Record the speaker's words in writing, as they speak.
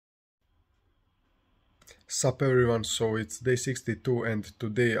Sup everyone, so it's day 62 and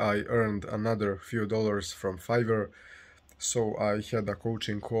today I earned another few dollars from Fiverr. So I had a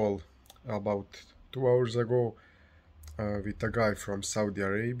coaching call about 2 hours ago with a guy from Saudi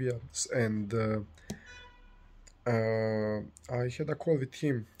Arabia, and I had a call with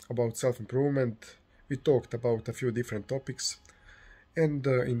him about self-improvement. We talked about a few different topics, and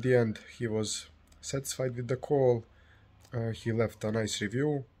in the end he was satisfied with the call. He left a nice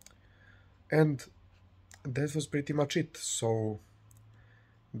review, and that was pretty much it. So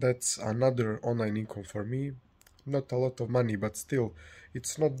that's another online income for me. Not a lot of money, but still,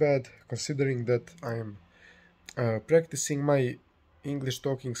 it's not bad considering that I am practicing my English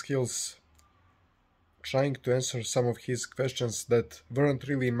talking skills, trying to answer some of his questions that weren't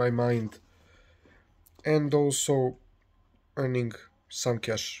really in my mind, and also earning some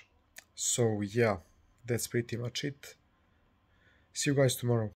cash. So yeah, that's pretty much it. See you guys tomorrow.